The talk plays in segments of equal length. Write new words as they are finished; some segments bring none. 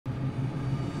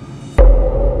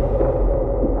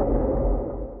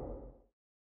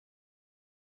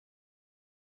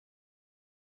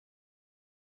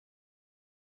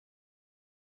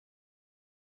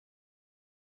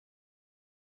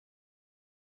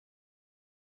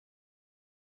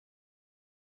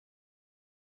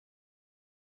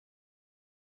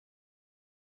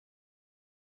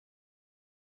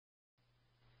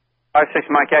56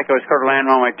 Mike Echo is clear to land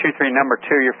runway 23, number 2.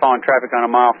 You're following traffic on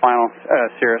a mile final,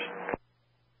 Cirrus.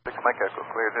 6 Mike Echo,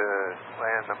 clear to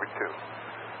land number 2.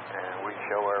 And we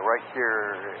show our right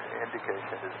gear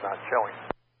indication is not showing.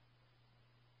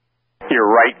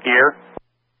 Your right gear?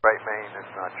 Right main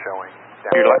is not showing.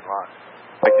 You'd like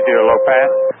to do a low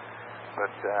pass?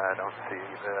 But I don't see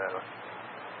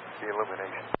the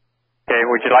illumination. Okay,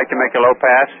 would you like to make a low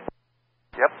pass?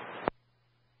 Yep.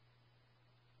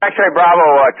 X-ray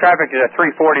Bravo, traffic is at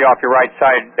 340 off your right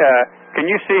side. Can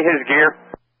you see his gear?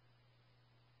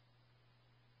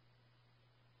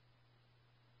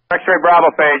 X-ray Bravo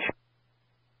page.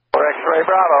 X-ray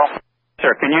Bravo.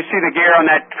 Sir, can you see the gear on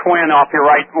that twin off your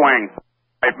right wing?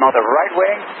 Right, the right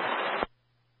wing?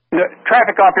 The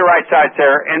traffic off your right side,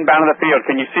 sir, inbound of the field.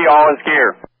 Can you see all his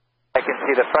gear? I can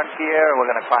see the front gear. We're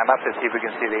going to climb up to see if we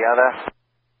can see the other.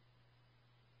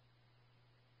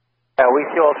 We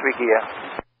see all 3 gear.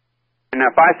 And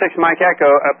 56 Mike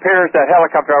Echo, appears that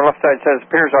helicopter on the left side says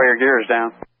appears all your gear is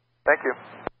down. Thank you.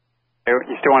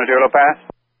 You still want to do a little pass?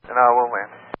 No, we'll land.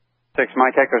 6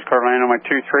 Mike Echo is clear to land on my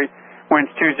 23,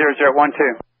 winds 20012.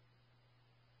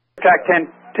 Track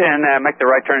 1010, make the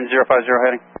right turn 050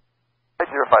 heading.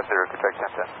 050,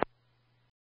 contact 1010.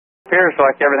 Appears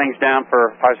like everything's down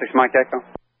for 56 Mike Echo.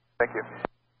 Thank you.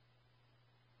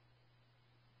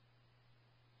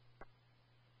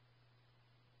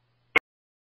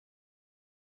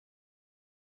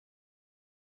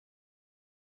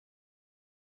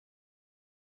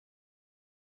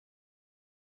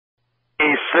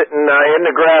 He's sitting in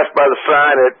the grass by the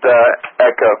sign at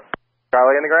Echo.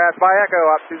 Charlie in the grass by Echo,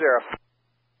 up 20.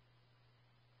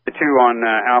 The 2 on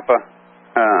Alpha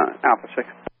 6.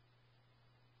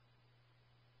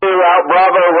 2 out,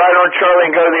 Bravo, right on Charlie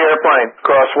and go to the airplane.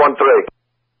 Cross 13.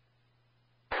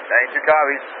 Thanks, you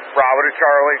copy. Bravo to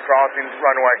Charlie, crossing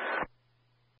runway.